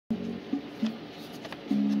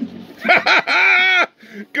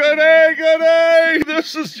Good day.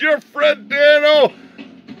 This is your friend Dano.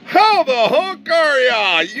 How the honk are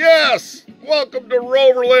ya? Yes. Welcome to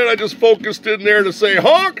Rover Land. I just focused in there to say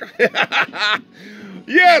honk.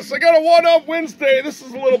 Yes, I got a one-up Wednesday. This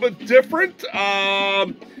is a little bit different.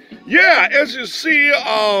 Yeah, as you see,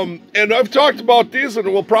 and I've talked about these,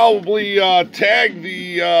 and we'll probably tag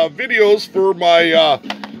the videos for my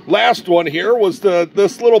last one here, was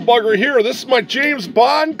this little bugger here. This is my James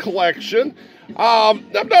Bond collection.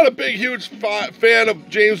 I'm not a huge fan of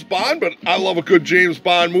James Bond, but I love a good James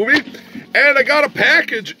Bond movie. And I got a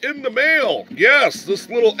package in the mail. Yes, this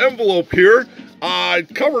little envelope here. I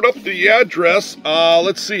covered up the address.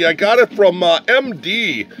 Let's see, I got it from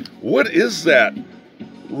MD. What is that?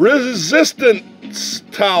 Resistance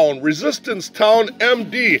Town,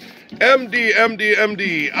 MD.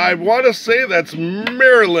 MD. I want to say that's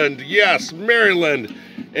Maryland. Yes, Maryland.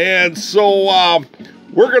 And so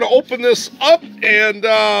we're going to open this up and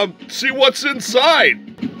see what's inside.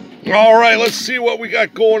 All right, let's see what we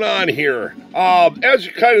got going on here. As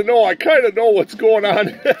you kind of know, I kind of know what's going on.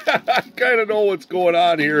 I kind of know what's going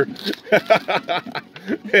on here.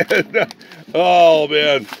 And, oh,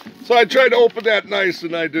 man. So I tried to open that nice,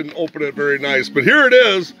 and I didn't open it very nice. But here it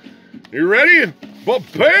is. You ready? But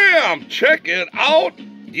bam! Check it out.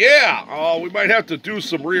 Yeah. We might have to do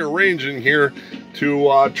some rearranging here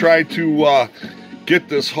to try to get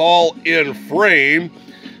this haul in frame.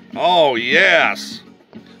 Oh, yes.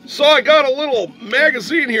 So I got a little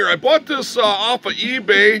magazine here. I bought this off of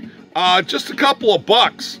eBay, just a couple of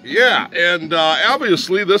bucks. Yeah, and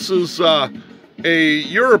obviously this is a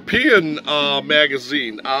European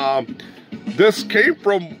magazine. This came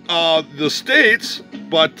from the States,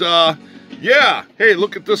 but yeah. Hey,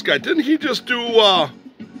 look at this guy. Didn't he just do,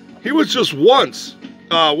 he was just once.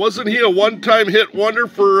 Wasn't he a one-time hit wonder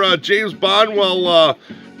for James Bond while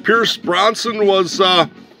Pierce Bronson was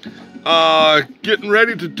getting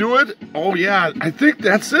ready to do it? Oh, yeah, I think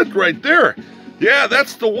that's it right there. Yeah,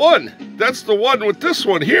 that's the one. That's the one with this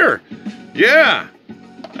one here. Yeah,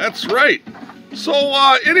 that's right. So,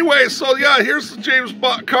 anyway, so yeah, here's the James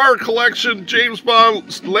Bond car collection. James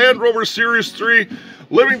Bond Land Rover Series 3.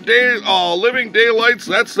 Living Daylights,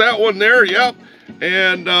 that's that one there, yep.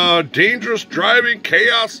 And Dangerous Driving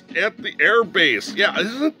Chaos at the Air Base. Yeah,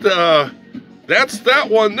 isn't that's that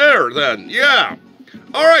one there then, yeah.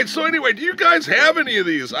 All right, so anyway, do you guys have any of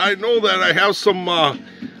these? I know that I have some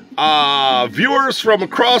viewers from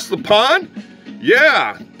across the pond.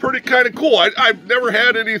 Yeah, pretty kind of cool. I've never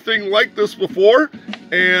had anything like this before,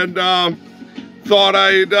 and thought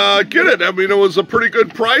I'd get it. I mean, it was a pretty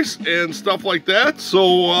good price and stuff like that.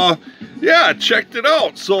 So, yeah, checked it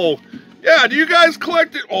out. So, yeah, do you guys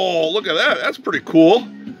collect it? Oh, look at that. That's pretty cool.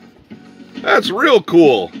 That's real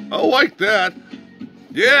cool. I like that.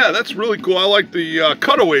 Yeah, that's really cool. I like the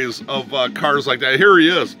cutaways of cars like that. Here he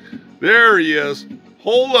is. There he is.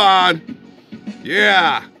 Hold on.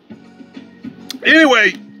 Yeah.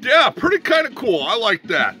 Anyway, yeah, pretty kind of cool. I like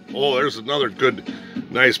that. Oh, there's another good,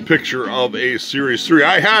 nice picture of a Series 3.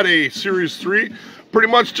 I had a Series 3 pretty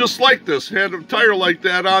much just like this. Had a tire like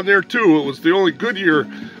that on there, too. It was the only Goodyear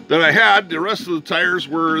that I had. The rest of the tires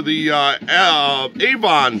were the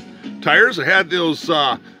Avon tires. I had those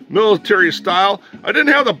military style. I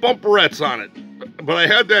didn't have the bumperettes on it, but I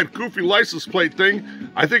had that goofy license plate thing.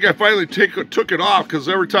 I think I finally took it off, because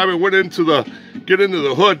every time I went into get into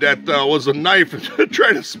the hood, that was a knife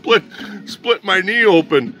trying to split my knee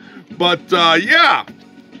open. But yeah,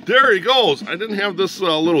 there he goes. I didn't have this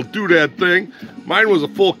little doodad thing. Mine was a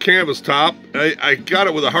full canvas top. I got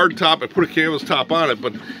it with a hard top. I put a canvas top on it.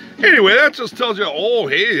 But anyway, that just tells you, oh,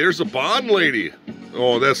 hey, there's a Bond lady.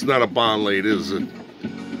 Oh, that's not a Bond lady, is it?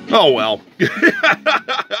 Oh, well.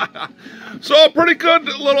 So, a pretty good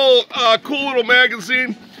little, cool little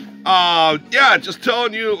magazine. Yeah, just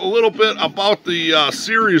telling you a little bit about the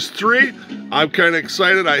Series 3. I'm kind of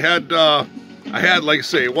excited. I had, like I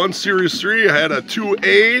say, one Series 3. I had a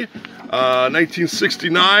 2A,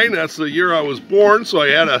 1969. That's the year I was born, so I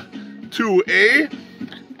had a 2A.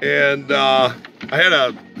 And I had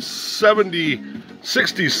a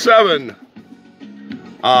 67.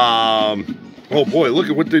 Oh boy, look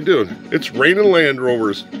at what they're doing. It's raining Land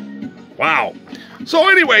Rovers. Wow. So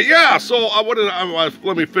anyway, yeah, so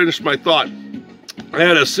let me finish my thought. I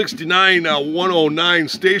had a 69 109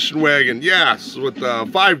 station wagon, yes, with a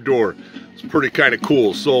 5-door. It's pretty kind of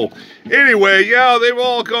cool. So anyway, yeah, they've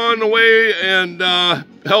all gone away and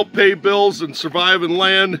helped pay bills and survive in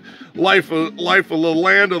life of the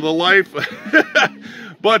land of the life.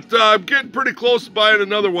 But I'm getting pretty close to buying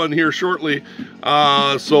another one here shortly.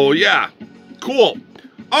 So yeah, cool.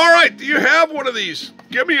 All right, do you have one of these?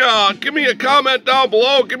 Give me a comment down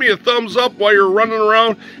below. Give me a thumbs up while you're running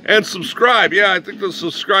around, and subscribe. Yeah, I think the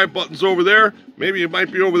subscribe button's over there. Maybe it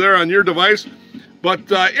might be over there on your device. But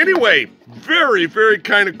anyway, very, very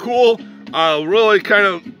kind of cool. I really kind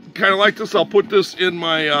of like this. I'll put this in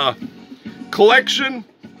my collection.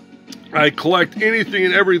 I collect anything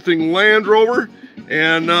and everything Land Rover,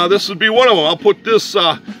 and this would be one of them. I'll put this.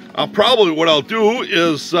 Probably what I'll do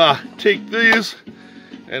is take these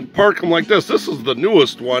and park them like this. This is the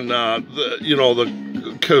newest one, the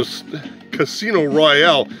Casino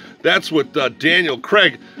Royale. That's with Daniel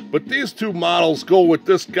Craig. But these two models go with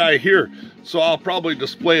this guy here. So I'll probably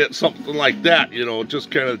display it something like that,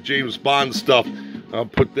 just kind of James Bond stuff. I'll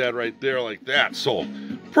put that right there like that. So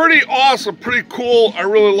pretty awesome, pretty cool. I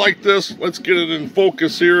really like this. Let's get it in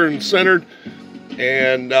focus here and centered.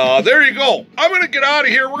 And there you go. I'm going to get out of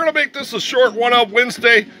here. We're going to make this a short one-up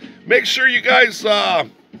Wednesday. Make sure you guys, tell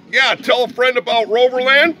a friend about Rover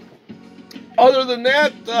Land. Other than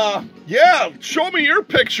that, show me your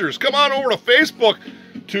pictures. Come on over to Facebook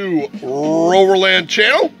to Rover Land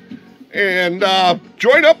channel and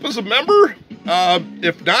join up as a member.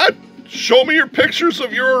 If not, show me your pictures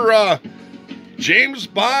of your James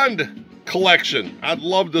Bond collection. I'd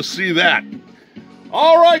love to see that.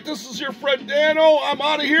 All right, this is your friend Dano. I'm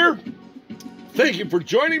out of here. Thank you for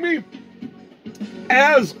joining me.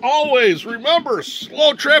 As always, remember,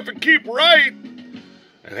 slow traffic, keep right,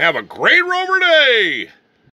 and have a great Rover day.